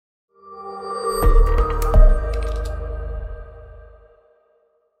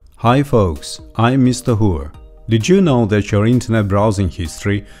Hi folks, I'm Mr. Whoer. Did you know that your internet browsing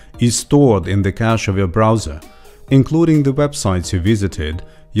history is stored in the cache of your browser, including the websites you visited,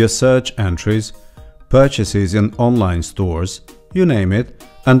 your search entries, purchases in online stores, you name it,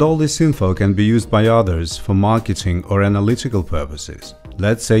 and all this info can be used by others for marketing or analytical purposes.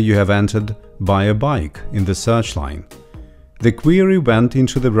 Let's say you have entered "buy a bike" in the search line. The query went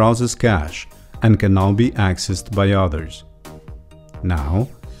into the browser's cache and can now be accessed by others. Now,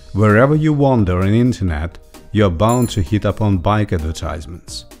 wherever you wander on the internet, you're bound to hit upon bike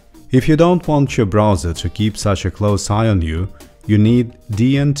advertisements. If you don't want your browser to keep such a close eye on you, you need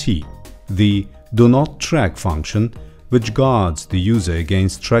DNT, the Do Not Track function, which guards the user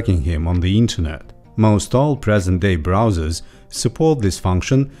against tracking him on the internet. Most all present-day browsers support this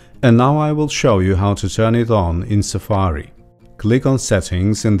function, and now I will show you how to turn it on in Safari. Click on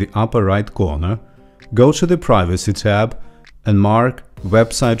Settings in the upper right corner, go to the Privacy tab and mark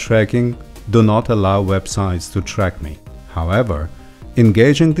Website Tracking Do Not allow websites to track me. However,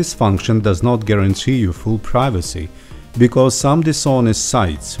 engaging this function does not guarantee you full privacy because some dishonest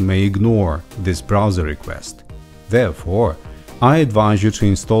sites may ignore this browser request. Therefore, I advise you to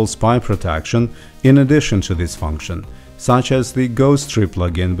install spy protection in addition to this function, such as the Ghost3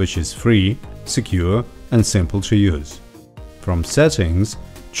 plugin, which is free, secure, and simple to use. From Settings,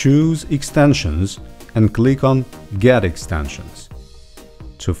 choose Extensions and click on Get Extensions.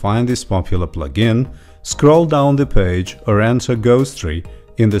 To find this popular plugin, scroll down the page or enter Ghost3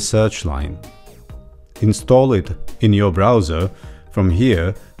 in the search line. Install it in your browser from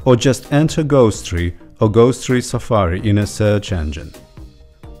here, or just enter Ghost3 or Ghost3 Safari in a search engine.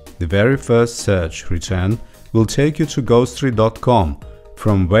 The very first search return will take you to ghost3.com,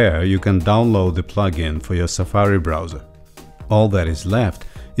 from where you can download the plugin for your Safari browser. All that is left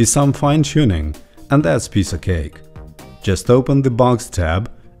is some fine-tuning, and that's piece of cake. Just open the Box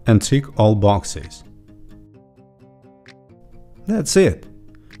tab and tick all boxes. That's it.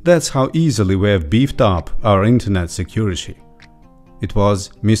 That's how easily we have beefed up our internet security. It was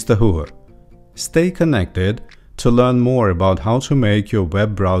Mr. Whoer. Stay connected to learn more about how to make your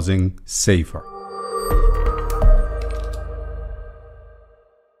web browsing safer.